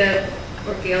Deb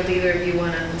or Gail, do either of you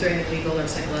want to, during the legal or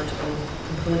psychological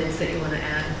components that you want to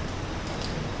add?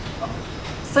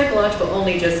 Psychological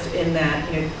only just in that,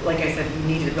 like I said, you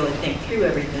need to really think through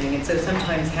everything. And so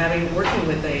sometimes working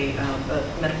with a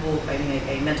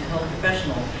mental health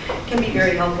professional can be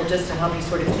very helpful just to help you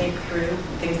sort of think through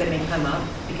things that may come up,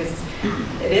 because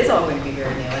it is all going to be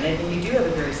very new, and you do have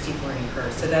a very steep learning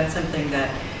curve. So that's something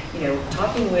that,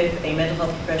 talking with a mental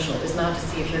health professional is not to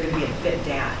see if you're going to be a fit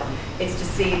dad. It's to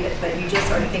see that you just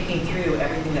are thinking through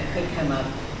everything that could come up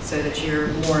so that you're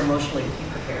more emotionally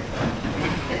prepared for it.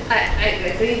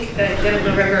 I think, I don't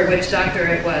remember which doctor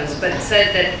it was, but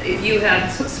said that if you have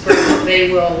sperm,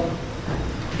 they will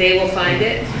find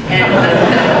it.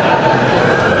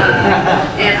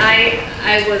 And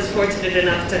I was fortunate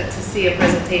enough to see a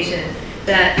presentation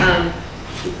that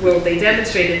where they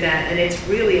demonstrated that, and it's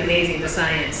really amazing the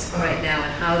science right now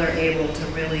and how they're able to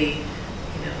really,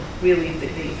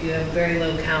 if you have a very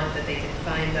low count, that they can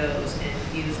find those and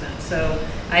use them. So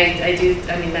I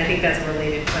think that's a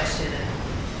related question. And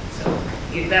so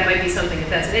that might be something, if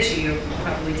that's an issue, you'll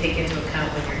probably take into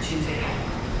account when you're choosing.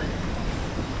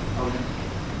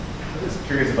 I'm just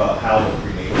curious about how the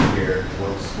prenatal care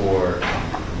works for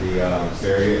the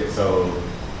surrogate. So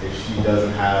if she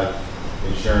doesn't have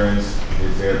insurance,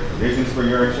 is there provisions for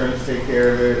your insurance to take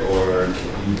care of it, or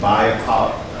do you buy a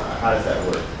pop? How does that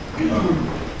work?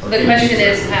 The question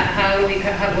is,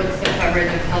 what's the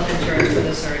coverage of health insurance for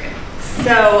the surrogate?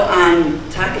 So,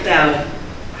 talk about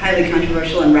highly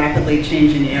controversial and rapidly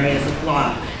changing areas of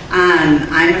law.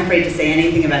 I'm afraid to say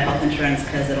anything about health insurance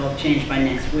because it'll change by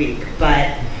next week.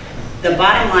 But the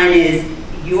bottom line is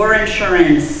your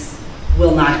insurance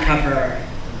will not cover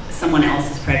someone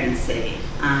else's pregnancy.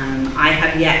 I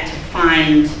have yet to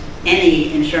find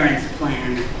any insurance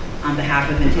plan on behalf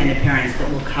of intended parents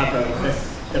that will cover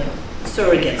the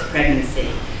surrogate's pregnancy.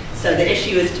 So the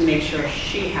issue is to make sure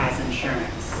she has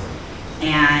insurance.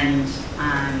 And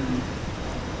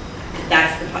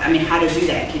that's the, I mean, how to do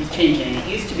that keeps changing. It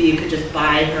used to be you could just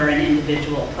buy her an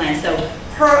individual plan. So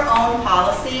her own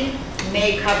policy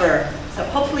may cover, so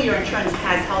hopefully your insurance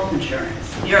has health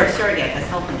insurance. Your surrogate has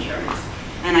health insurance.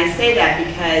 And I say that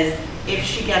because if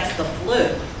she gets the flu,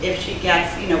 if she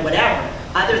gets, you know, whatever,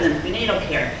 other than prenatal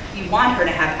care, you want her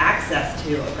to have access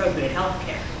to appropriate health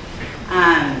care.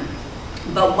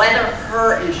 But whether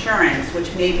her insurance,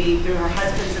 which may be through her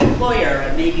husband's employer,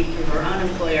 it may be through her own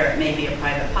employer, it may be a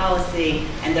private policy,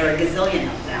 and there are a gazillion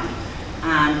of them,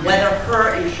 whether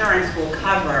her insurance will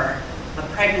cover a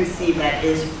pregnancy that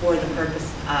is for the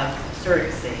purpose of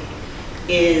surrogacy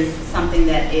is something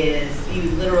that is, you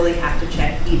literally have to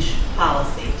check each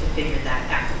policy to figure that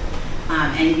out.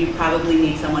 And you probably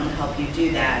need someone to help you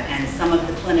do that. And some of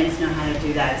the clinics know how to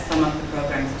do that, some of the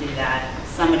programs do that,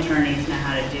 some attorneys know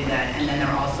how to do that, and then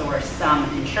there also are some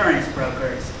insurance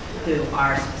brokers who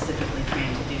are specifically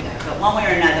trained to do that. But one way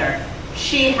or another,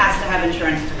 she has to have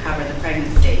insurance to cover the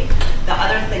pregnancy. The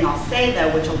other thing I'll say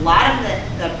though, which a lot of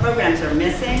the programs are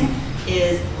missing,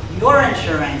 is your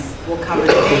insurance will cover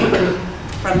the baby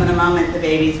from the moment the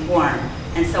baby's born.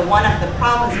 And so one of the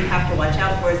problems you have to watch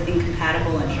out for is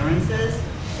incompatible insurances.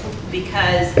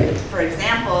 Because, for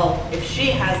example, if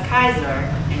she has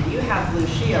Kaiser and you have Blue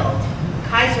Shield,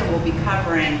 Kaiser will be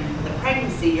covering the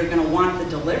pregnancy. You're going to want the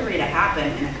delivery to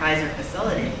happen in a Kaiser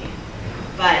facility.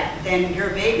 But then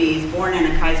your baby's born in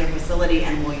a Kaiser facility,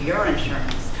 and will your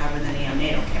insurance cover the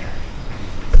neonatal care?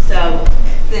 So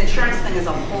the insurance thing is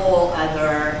a whole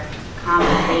other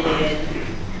complicated,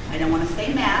 I don't want to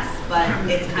say mess, but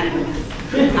it's kind of a mess.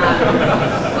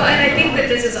 Well, and I think that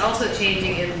this is also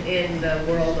changing in the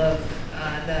world of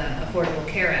the Affordable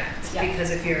Care Act. Yeah.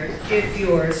 Because if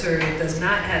your surrogate does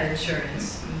not have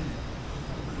insurance,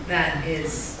 that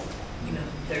is, you know,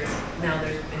 there's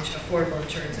affordable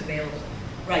insurance available.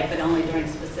 Right, but only during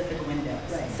specific windows.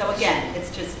 Right. So again,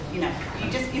 it's just, you know,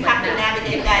 you have to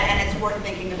navigate that, and it's worth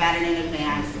thinking about it in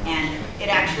advance. And it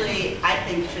actually, I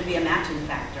think, should be a matching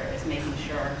factor, is making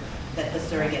sure that the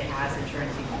surrogate has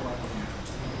insurance even more.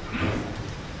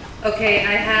 Okay,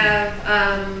 I have,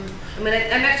 I'm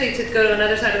actually, to go to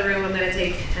another side of the room, I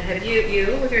have you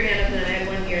with your hand up, and then I have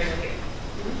one here. Okay.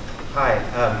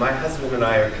 Hi, my husband and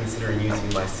I are considering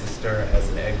using my sister as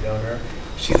an egg donor.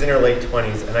 She's in her late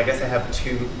 20s, and I guess I have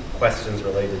two questions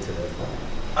related to this.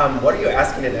 What are you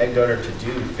asking an egg donor to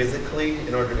do physically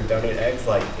in order to donate eggs?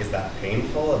 Like, is that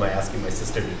painful? Am I asking my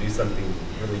sister to do something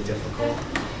really difficult?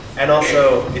 And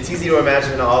also, it's easy to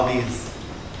imagine all these,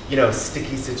 you know,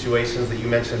 sticky situations that you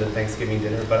mentioned at Thanksgiving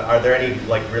dinner, but are there any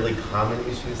like really common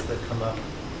issues that come up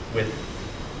with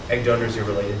egg donors you're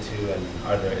related to, and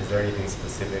is there anything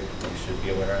specific you should be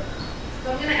aware of? So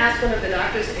I'm going to ask one of the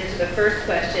doctors to answer the first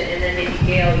question, and then maybe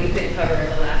Gail, you can cover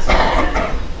the last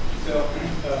one. So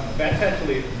that's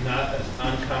actually not as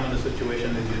uncommon a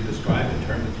situation as you described in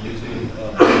terms of using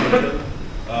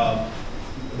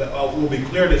but we'll be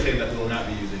clear to say that we will not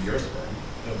be using your sperm.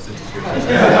 Since it's your sperm.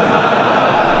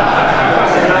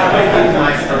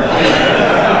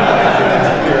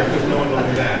 Because no one will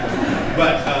do that.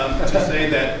 But to say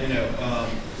that, you know,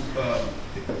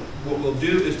 what we'll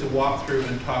do is to walk through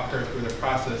and talk her through the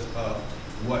process of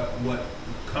what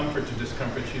comfort to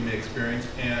discomfort she may experience,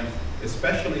 and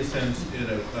especially since, you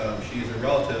know, she is a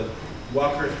relative,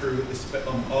 walk her through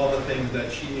all the things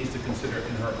that she needs to consider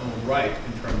in her own right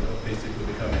in terms of basically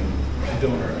becoming a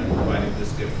donor and providing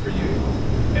this gift for you.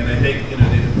 And I think, you know,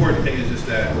 the important thing is just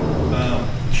that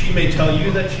she may tell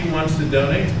you that she wants to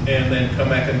donate and then come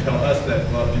back and tell us that,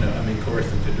 well, you know, I'm being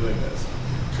coerced into doing this.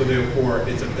 So therefore,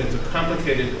 it's a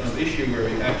complicated issue where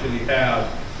we actually have,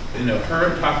 you know,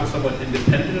 her talk to someone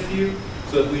independent of you,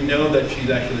 so that we know that she's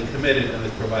actually committed and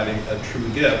is providing a true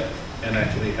gift and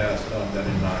actually has that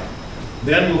in mind.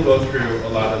 Then we'll go through a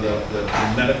lot of the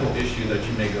medical issues that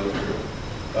you may go through.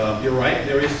 You're right,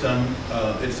 there is some,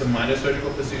 it's a minor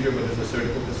surgical procedure, but it's a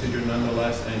surgical procedure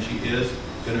nonetheless, and she is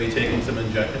going to be taking some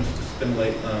injections to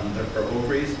stimulate her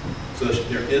ovaries. So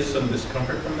there is some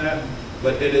discomfort from that,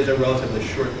 but it is a relatively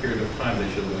short period of time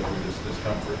that she'll go through this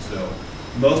discomfort. So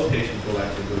most patients will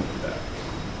actually go through that.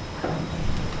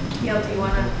 Gail, do you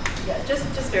want to? Yeah, just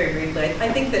very briefly,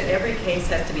 I think that every case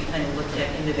has to be kind of looked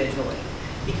at individually.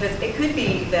 Because it could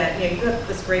be that you have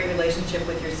this great relationship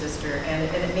with your sister, and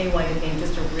it may wind up being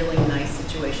just a really nice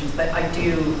situation. But I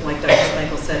do, like Dr.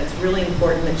 Smikle said, it's really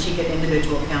important that she get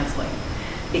individual counseling.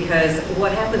 Because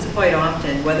what happens quite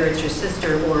often, whether it's your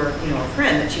sister or a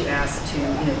friend that you ask to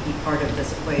be part of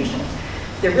this equation,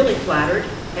 they're really flattered,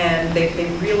 and they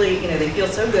really they feel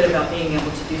so good about being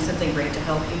able to do something great to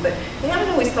help you, but they haven't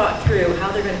always thought through how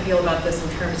they're going to feel about this in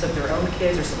terms of their own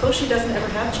kids, or suppose she doesn't ever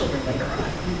have children later on.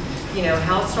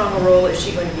 How strong a role is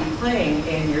she going to be playing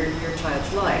in your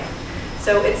child's life?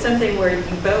 So it's something where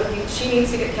she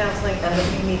needs to get counseling, and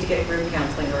then you need to get group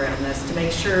counseling around this to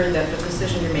make sure that the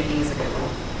decision you're making is a good one.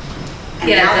 And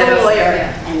now the lawyer.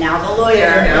 And now the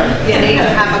lawyer. You need to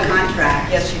have a contract.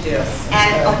 Yes, you do.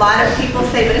 And a lot of people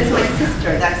say, but it's my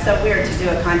sister. That's so weird to do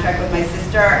a contract with my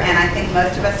sister. And I think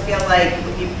most of us feel like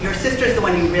your sister's the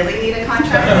one you really need a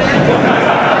contract with.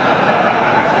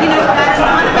 That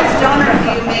anonymous donor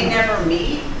who you may never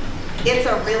meet, it's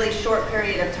a really short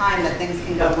period of time that things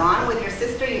can go wrong. With your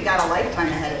sister, you've got a lifetime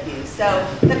ahead of you. So,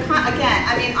 again,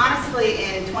 I mean, honestly,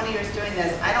 in 20 years doing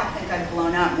this, I don't think I've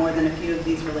blown up more than a few of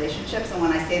these relationships. And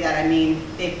when I say that, I mean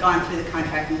they've gone through the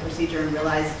contracting procedure and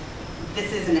realized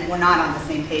we're not on the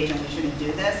same page and we shouldn't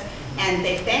do this. And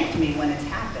they've thanked me when it's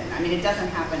happened. I mean, it doesn't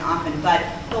happen often, but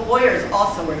the lawyers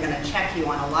also are going to check you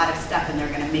on a lot of stuff, and they're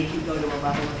going to make you go to a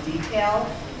level of detail.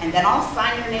 And then I'll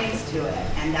sign your names to it.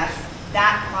 And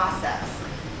that process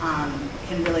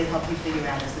can really help you figure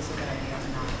out, is this a good idea or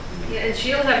not? Yeah, and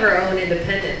she'll have her own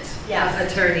independent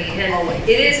attorney. And always.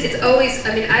 It's always,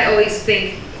 I mean, I always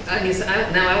think,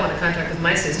 now I want a contract with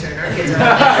my sister, and our kids are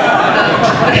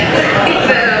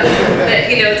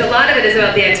it's a lot of it is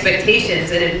about the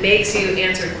expectations, and it makes you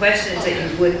answer questions that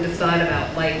you wouldn't have thought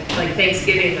about, like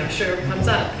Thanksgiving, I'm sure comes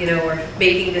up, or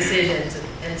making decisions.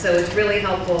 And so it's really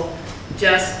helpful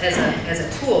just as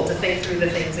a tool to think through the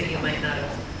things that you might not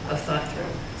have thought through.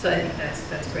 So I think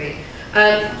that's great.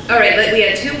 All right, we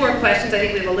had 2 more questions. I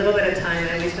think we have a little bit of time.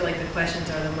 I always feel like the questions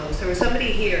are the most. There was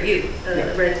somebody here, you in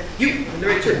the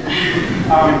red shirt.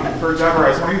 For Deborah, I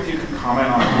was wondering if you could comment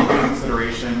on the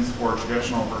considerations for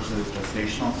traditional versus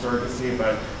gestational surrogacy,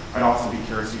 but I'd also be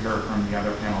curious to hear from the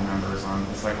other panel members on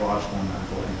the psychological and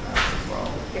medical impacts as well.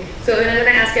 Okay. So I'm going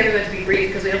to ask everyone to be brief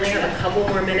because we only have a couple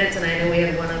more minutes, and I know we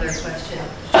have one other question.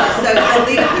 So the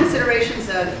legal considerations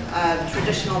of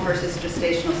traditional versus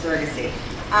gestational surrogacy.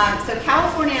 So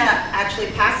California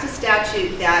actually passed a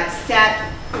statute that set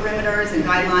perimeters and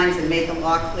guidelines and made the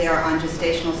law clear on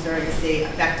gestational surrogacy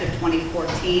effective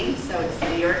 2014, so it's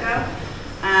a year ago.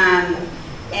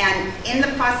 And in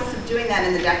the process of doing that,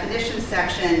 in the definition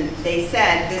section, they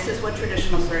said, this is what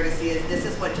traditional surrogacy is, this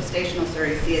is what gestational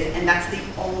surrogacy is, and that's the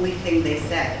only thing they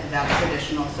said about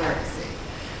traditional surrogacy.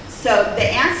 So the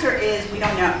answer is, we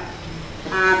don't know.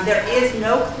 There is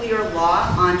no clear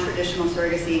law on traditional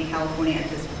surrogacy in California at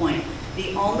this point.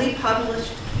 The only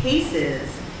published cases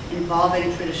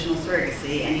involving traditional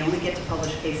surrogacy, and you only get to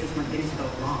publish cases when things go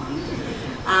wrong,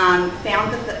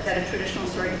 found that a traditional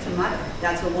surrogate's a mother.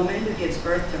 That's a woman who gives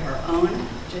birth to her own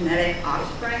genetic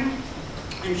offspring,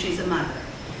 and she's a mother.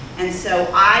 And so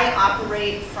I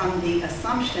operate from the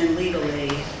assumption legally,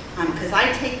 because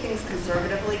I take things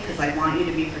conservatively because I want you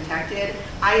to be protected.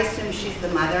 I assume she's the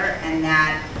mother and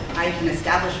that I can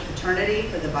establish paternity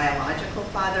for the biological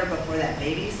father before that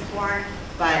baby's born,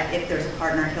 but if there's a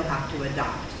partner, he'll have to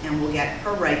adopt, and we'll get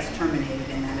her rights terminated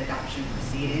in that adoption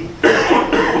proceeding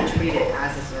and be treated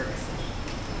as a surrogate.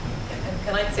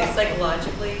 Can I say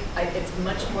psychologically, it's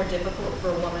much more difficult for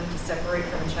a woman to separate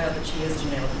from a child that she is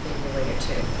genetically related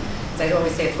to. As I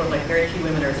always say, it's sort of like very few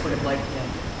women are sort of like,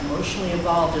 emotionally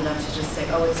involved enough to just say,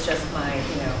 oh, it's just my,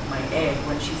 my egg.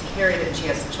 When she's carried it and she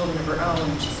has children of her own,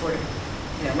 she's sort of,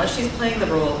 unless she's playing the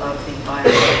role of the bio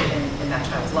in that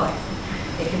child's life,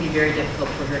 it can be very difficult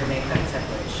for her to make that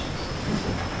separation.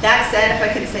 That said, if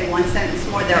I could say one sentence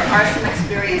more, there are some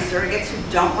experienced surrogates who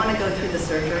don't want to go through the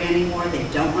surgery anymore. They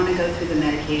don't want to go through the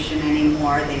medication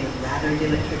anymore. They would rather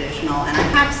do it traditional. And I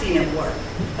have seen it work,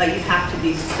 but you have to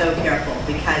be so careful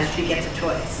because she gets a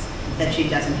choice that she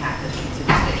doesn't have if she's a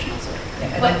gestational surrogate.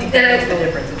 Yeah, and I think that makes the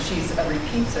difference. If she's a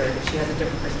repeat surrogate, she has a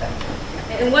different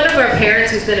perspective. And one of our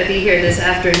parents who's going to be here this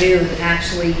afternoon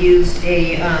actually used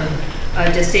a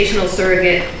gestational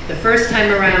surrogate the first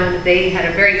time around. They had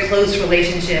a very close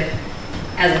relationship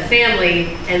as a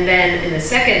family, and then in the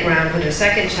second round for their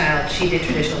second child, she did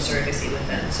traditional surrogacy with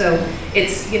them. So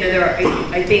it's,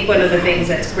 I think one of the things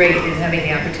that's great is having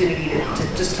the opportunity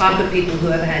to just talk with people who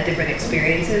have had different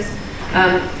experiences.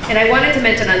 And I wanted to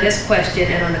mention on this question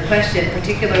and on the question,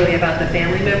 particularly about the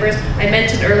family members, I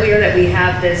mentioned earlier that we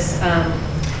have this,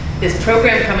 this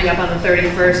program coming up on the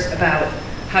 31st about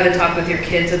how to talk with your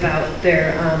kids about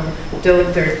their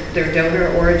donor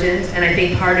origins, and I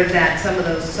think part of that, some of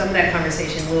that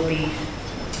conversation will be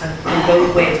in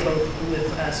both ways, both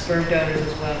with sperm donors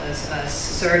as well as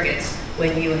surrogates,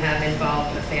 when you have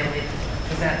involved a family,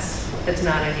 because that's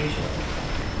not unusual.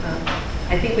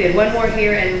 I think we had one more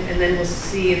here, and then we'll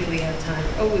see if we have time.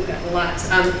 Oh, we've got lots.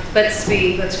 Let's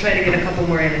try to get a couple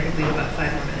more in. I think we have about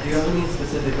 5 more minutes. Do you have any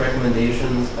specific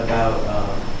recommendations about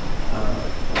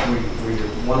where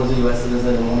one is a U.S.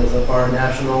 citizen and one is a foreign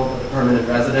national, a permanent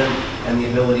resident, and the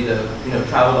ability to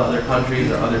travel to other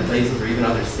countries or other places or even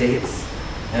other states,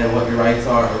 and what your rights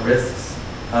are or risks?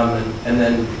 And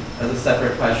then, as a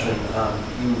separate question,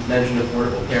 you mentioned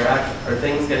Affordable Care Act. Are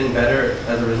things getting better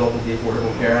as a result of the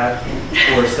Affordable Care Act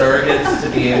for surrogates to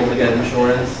be able to get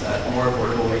insurance at more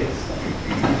affordable rates?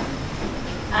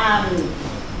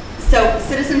 So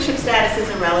citizenship status is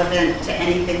irrelevant to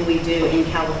anything we do in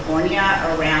California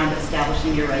around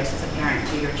establishing your rights as a parent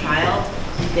to your child.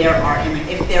 If there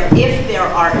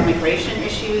are immigration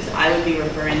issues, I would be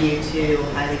referring you to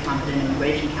highly competent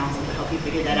immigration counsel to help you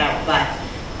figure that out. But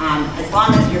as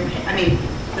long as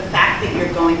the fact that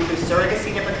you're going through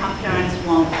surrogacy to become parents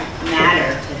won't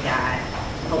matter to that,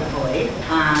 hopefully.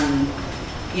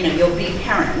 You'll be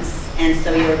parents, and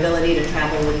so your ability to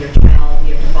travel with your child,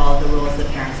 you have to follow the rules that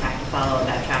parents have to follow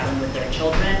about traveling with their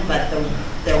children, but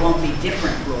there won't be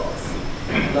different rules.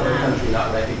 Another country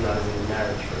not recognizing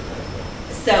marriage, for example.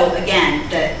 So again,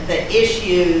 the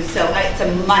issues, it's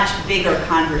a much bigger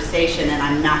conversation, and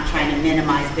I'm not trying to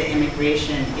minimize the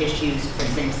immigration issues for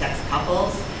same-sex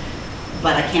couples,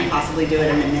 but I can't possibly do it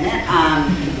in a minute.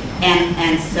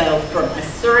 And so from a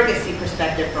surrogacy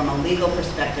perspective, from a legal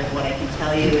perspective, what I can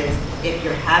tell you is if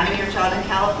you're having your child in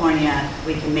California,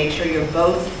 we can make sure you're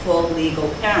both full legal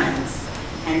parents.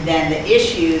 And then the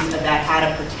issues about how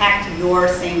to protect your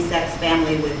same-sex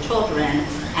family with children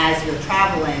as you're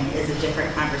traveling is a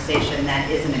different conversation that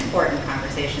is an important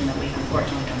conversation that we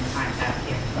unfortunately don't have time to have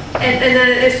here. And then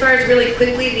as far as really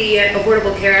quickly the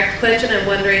Affordable Care Act question, I'm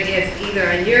wondering if either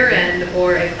on your end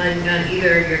or if on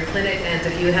either of your clinic ends,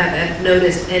 if you have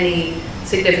noticed any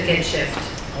significant shift.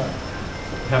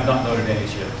 Have not noted any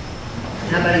shift.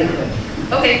 How about you?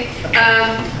 Okay,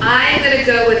 I'm going to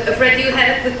go with, Fred, you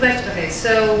had a quick question? Okay,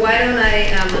 so why don't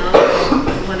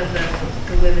I'll one of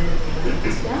the women.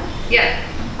 Yeah? Yeah.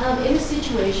 In a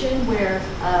situation where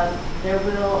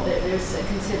there's a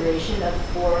consideration of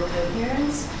 4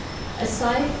 co-parents,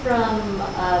 aside from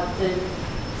the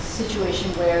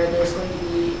situation where there's going to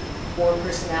be 4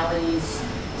 personalities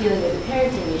dealing with the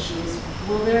parenting issues,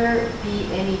 will there be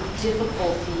any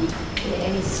difficulty in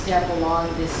any step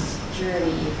along this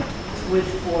journey with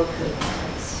 4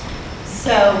 co-parents?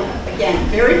 So again,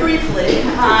 very briefly,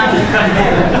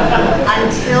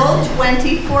 until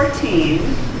 2014,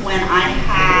 when I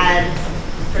had,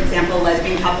 for example, a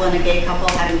lesbian couple and a gay couple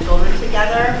having children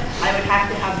together, I would have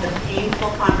to have the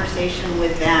painful conversation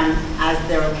with them as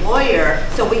their lawyer,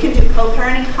 so we can do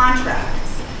co-parenting contracts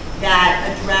that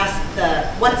address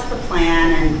what's the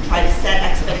plan and try to set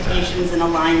expectations and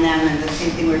align them, and the same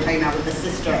thing we were talking about with the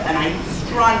sister, and I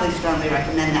strongly, strongly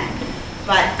recommend that.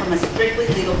 But from a strictly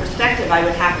legal perspective, I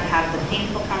would have to have the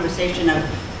painful conversation of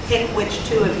pick which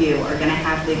 2 of you are going to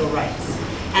have legal rights.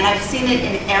 And I've seen it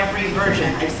in every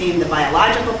version. I've seen the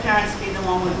biological parents be the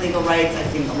one with legal rights.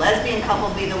 I've seen the lesbian couple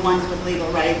be the ones with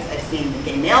legal rights. I've seen the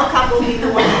gay male couple be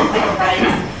the ones with legal rights.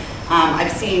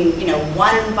 I've seen,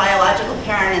 one biological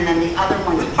parent and then the other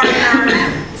one's partner.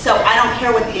 So I don't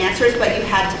care what the answer is, but you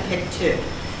had to pick 2.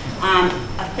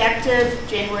 Effective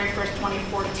January 1st,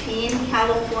 2014,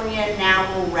 California now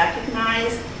will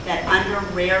recognize that under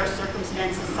rare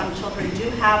circumstances, some children do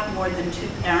have more than 2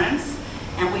 parents.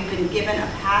 And we've been given a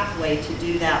pathway to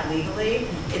do that legally.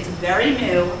 It's very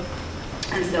new,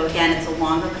 and so again, it's a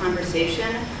longer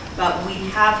conversation, but we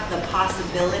have the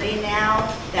possibility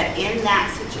now that in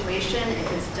that situation,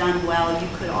 if it's done well, you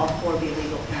could all 4 be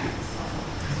legal parents.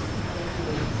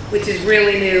 Which is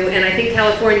really new, and I think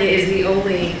California is the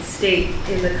only state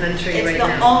in the country right now.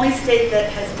 It's the only state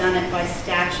that has done it by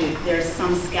statute. There's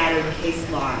some scattered case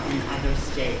law in other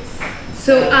states.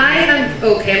 So I'm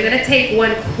going to take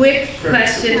one quick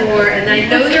question more, and I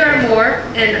know there are more,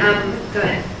 and go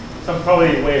ahead. So I'm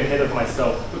probably way ahead of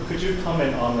myself, but could you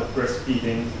comment on the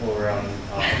breastfeeding or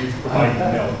providing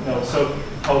milk? No, so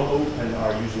how open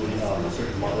are usually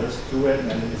certain mothers to it,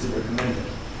 and is it recommended?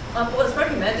 Well, it's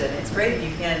recommended. It's great if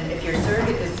you can, if your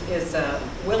surrogate is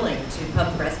willing to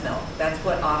pump breast milk. That's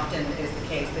what often is the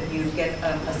case, that you get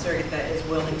a surrogate that is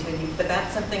willing to. But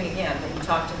that's something, again, that you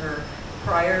talk to her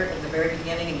prior, in the very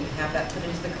beginning, and you have that put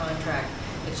into the contract,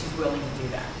 that she's willing to do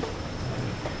that.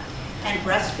 And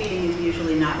breastfeeding is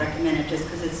usually not recommended just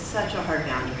because it's such a hard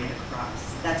boundary to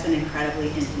cross. That's an incredibly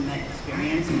intimate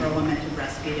experience for a woman to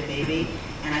breastfeed a baby,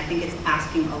 and I think it's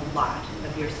asking a lot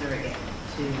of your surrogate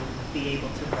to be able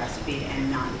to breastfeed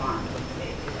and not bond with the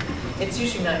baby. It's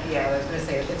usually not, yeah, I was going to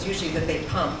say, it's usually that they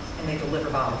pump and they deliver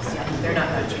bottles. Yeah, they're not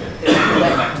nudging.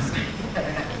 They're not